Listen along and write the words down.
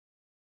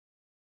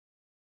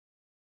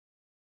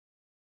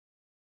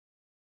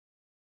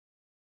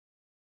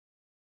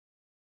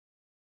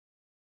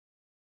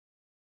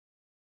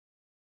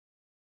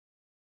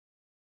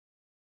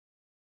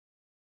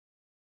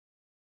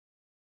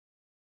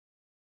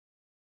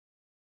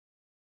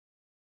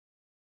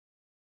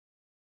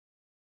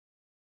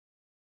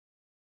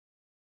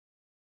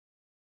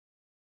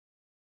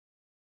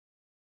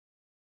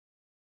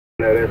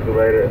That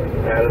excavator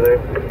out of there?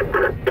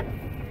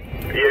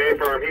 Yeah,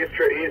 firm.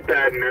 He's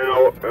padding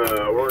out.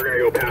 We're gonna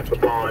go past the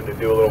pond and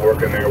do a little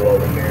work in there while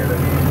we can.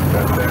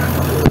 That's that.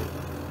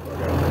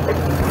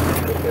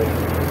 Okay.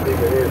 Keep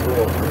it here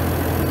for us.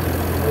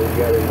 You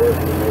got him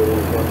working and maybe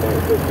we'll come back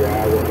and put your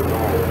eye on the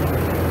fire.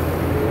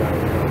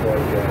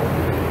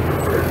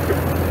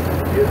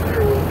 Yes,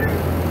 sir, we'll do.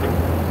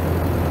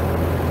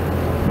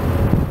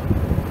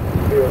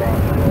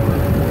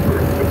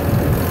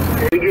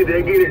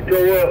 They get it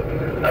tore up.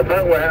 I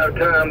think we'll have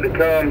time to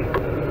come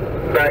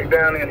back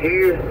down in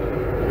here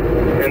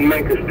and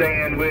make a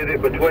stand with it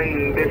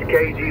between this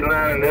KG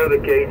line and the other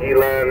KG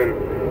line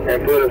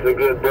and put us a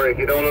good break.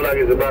 It don't look like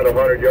it's about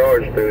 100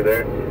 yards through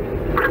there.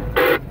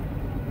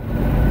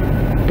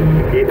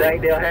 You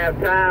think they'll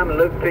have time?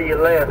 Look to your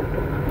left.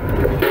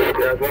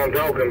 That's what I'm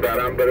talking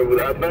about. But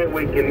I think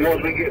we can,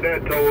 once we get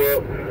that tore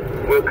up,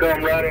 we'll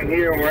come right in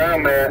here where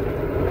I'm at.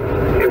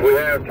 If we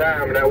have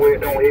time, that way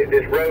it don't hit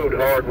this road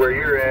hard where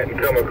you're at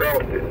and come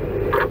across it.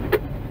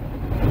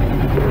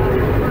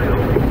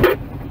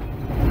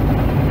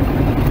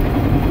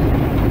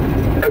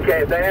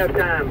 Okay, if they have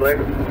time, Blair.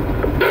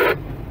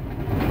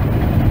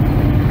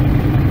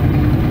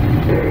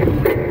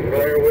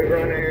 Blair, we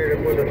run here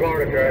with the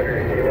Florida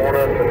tractor. You want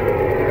us to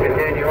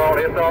continue on?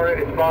 It's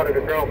already spotted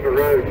across the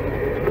road.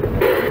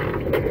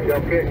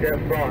 Y'all catch that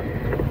spot.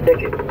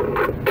 Take it.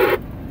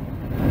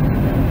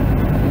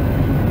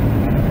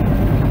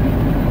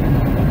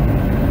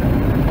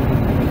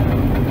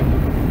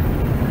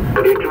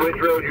 Which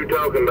road you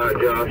talking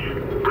about, Josh?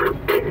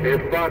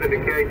 It's spotted the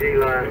KG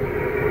line.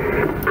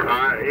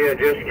 Alright, yeah,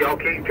 just y'all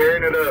keep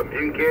tearing it up.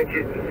 You can catch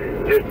it,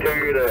 just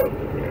tear it up.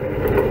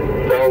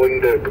 That's all we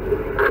can do.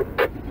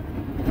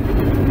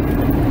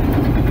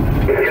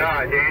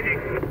 Josh, Angie.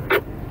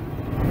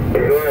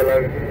 Go ahead,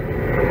 Logan.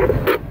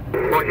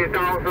 What's your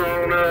thoughts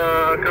on a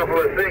couple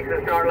of six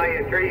and start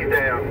laying trees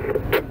down?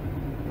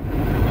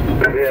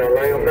 Yeah,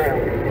 lay them down.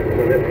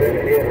 This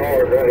thing's getting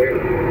hard right here.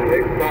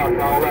 These spots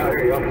all out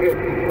here. Y'all get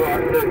some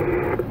spots too.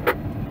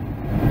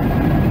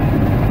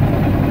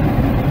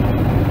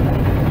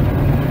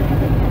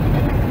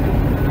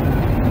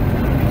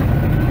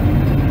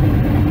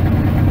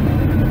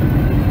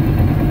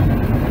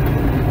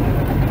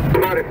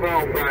 Somebody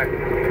fall back.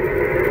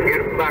 Get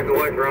them back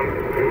away from it.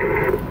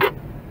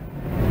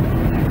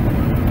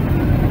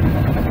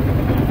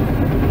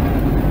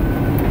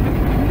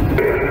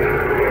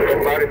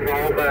 Somebody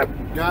fall back.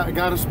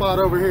 Got a spot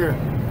over here.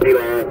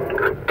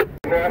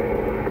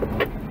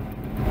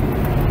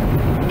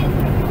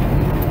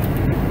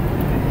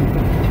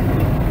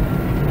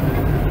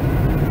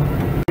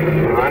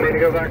 I need to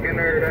go back in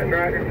there to that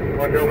tractor.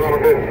 What y'all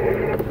want to do?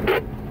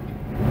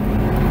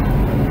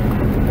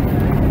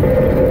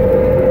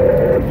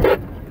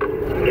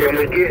 Can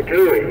we get to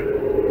him?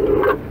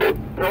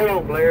 Hold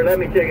on, Blair. Let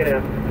me check it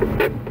out.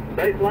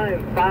 Base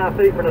lane's 5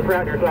 feet from the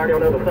tractor. It's already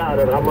on the other side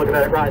of it. I'm looking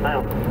at it right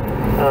now.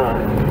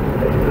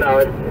 No,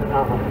 it's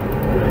Alright,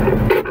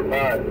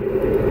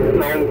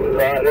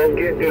 let's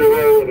get to the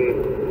road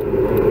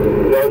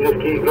and y'all just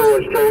keep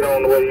going straight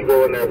on the way you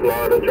go in there,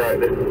 Florida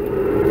tractor.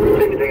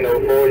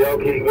 1604, y'all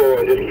keep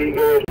going, just keep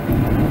going.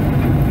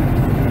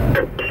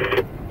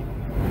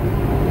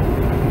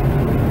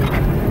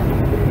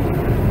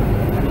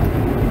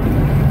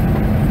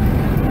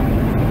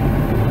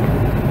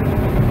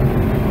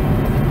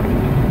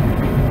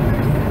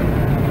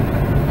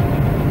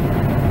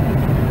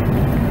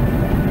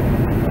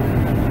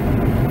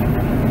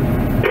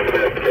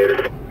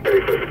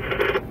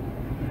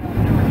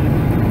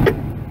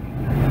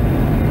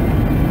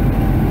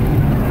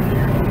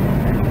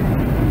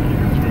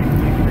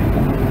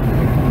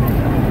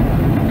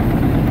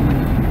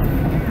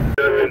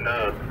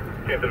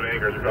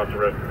 Across the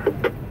road.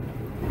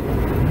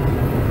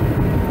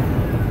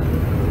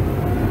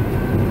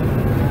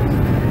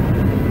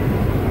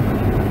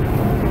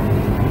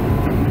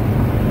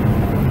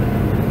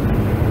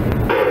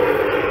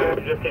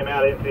 You just came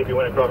out. I didn't see if you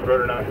went across the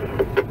road or not.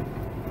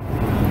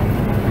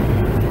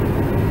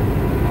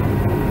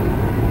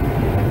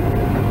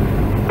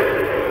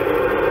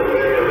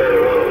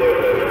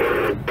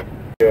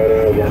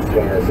 Got one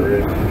fire for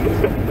it.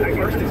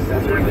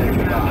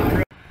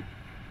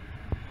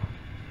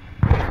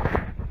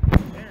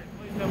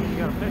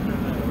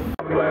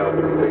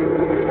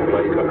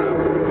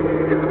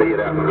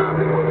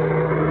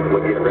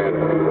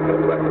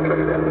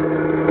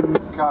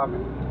 Copy.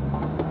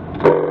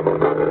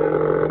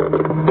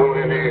 Pull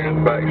in here and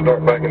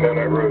start backing down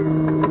that road.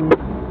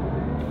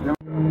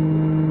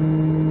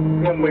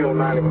 One wheel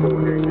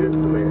 94 here just a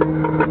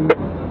minute.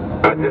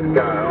 I just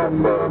got off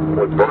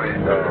with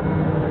Brent,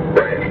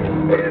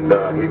 and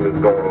he was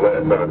going to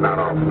let not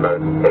off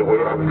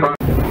know. I'm trying.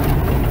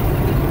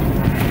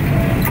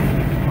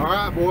 All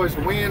right, boys,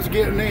 the wind's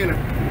getting in it.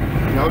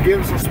 Y'all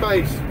give us some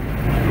space.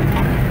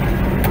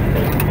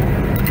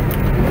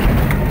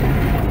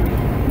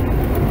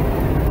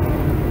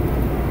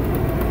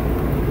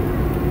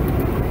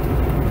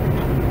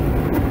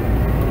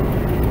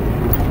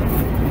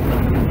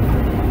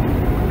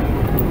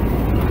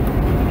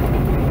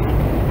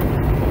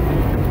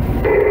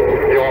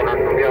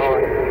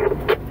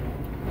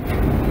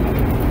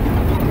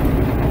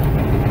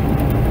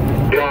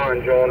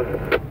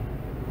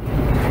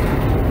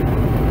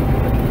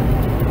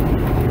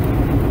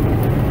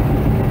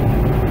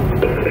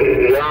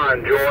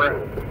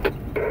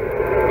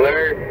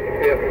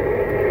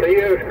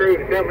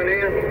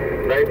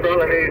 They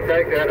probably need to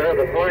take that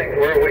other flank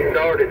where we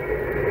started,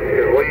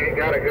 because we ain't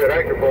got a good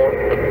anchor point.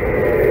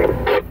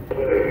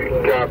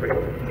 Copy.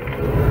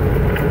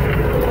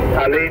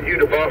 I need you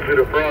to bump to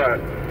the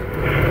front.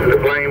 The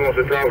plane wants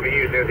to talk to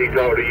you since he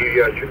talked to you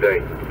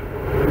yesterday.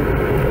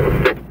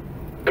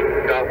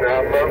 Copy,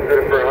 I'll bump to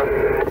the front.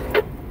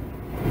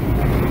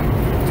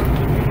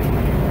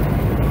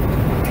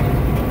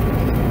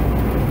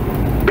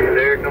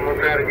 Derek, I'm going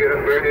to try to get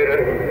him ready to...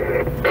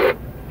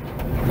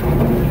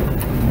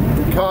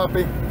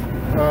 Copy.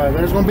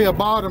 There's going to be a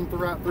bottom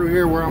right through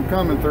here where I'm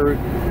coming through.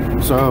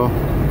 So,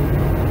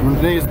 we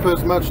need to put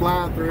as much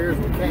line through here as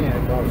we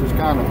can, because it's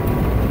kind of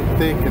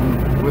thick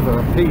and with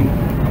a peak.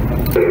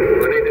 We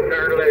need to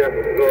turn left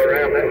and go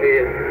around that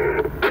head.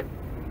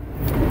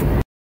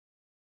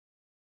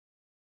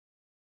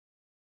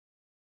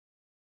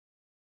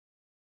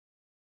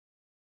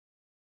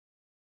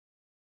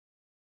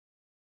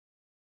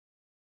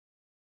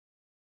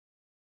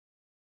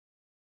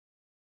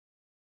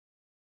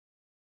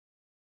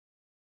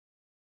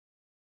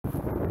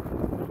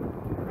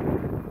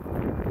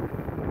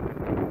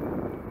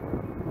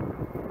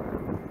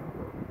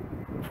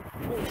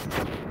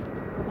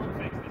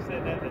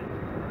 Said that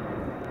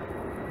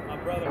my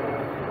brother.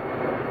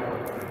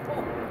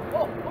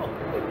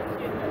 Oh.